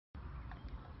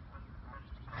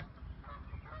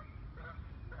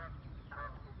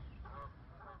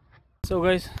So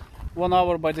guys, 1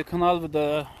 hour by the canal with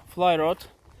the fly rod,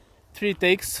 3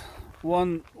 takes,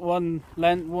 one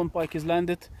pike is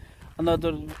landed,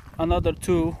 another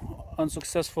 2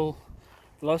 unsuccessful,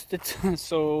 lost it.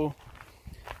 So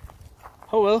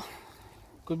oh well,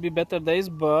 could be better days,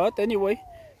 but anyway,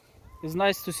 it's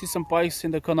nice to see some pikes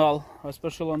in the canal,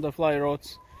 especially on the fly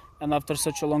rods and after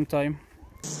such a long time.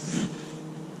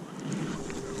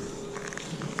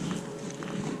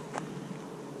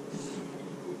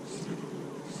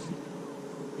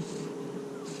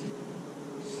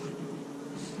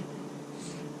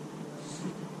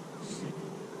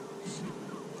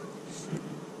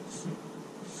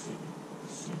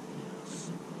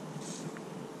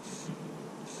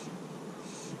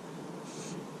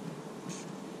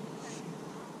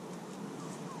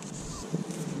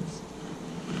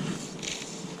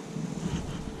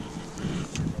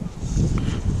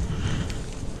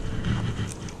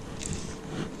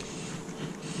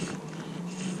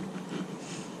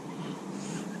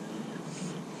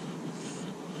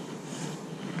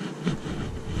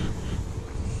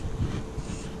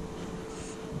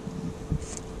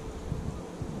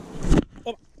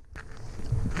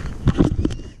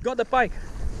 Got the pike!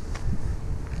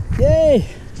 Yay!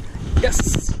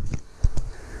 Yes!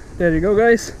 There you go,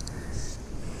 guys.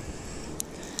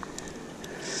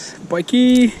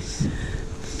 Pikey!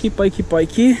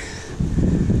 Pikey!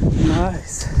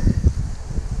 Nice!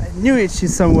 I knew it,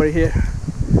 she's somewhere here.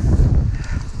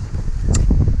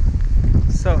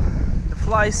 So, the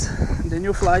flies, the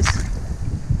new flies,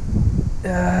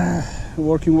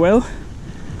 working well.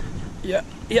 Yeah,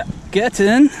 get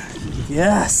in!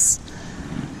 Yes!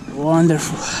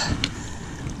 Wonderful.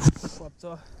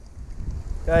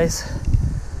 Guys,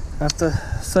 after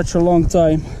such a long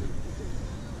time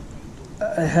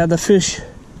I had a fish.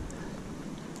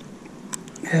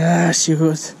 Yeah, she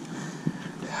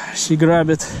grabbed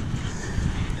it.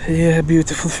 Yeah,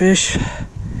 beautiful fish.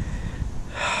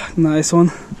 Nice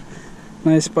one.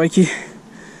 Nice pikey.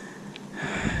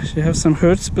 She has some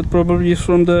hurts, but probably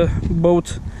from the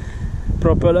boat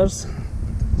propellers.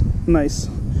 Nice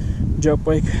job,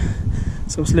 Pike.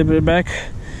 Some slippery back.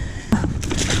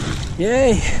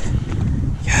 Yay!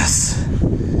 Yes!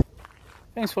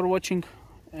 Thanks for watching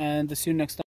and see you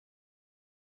next time.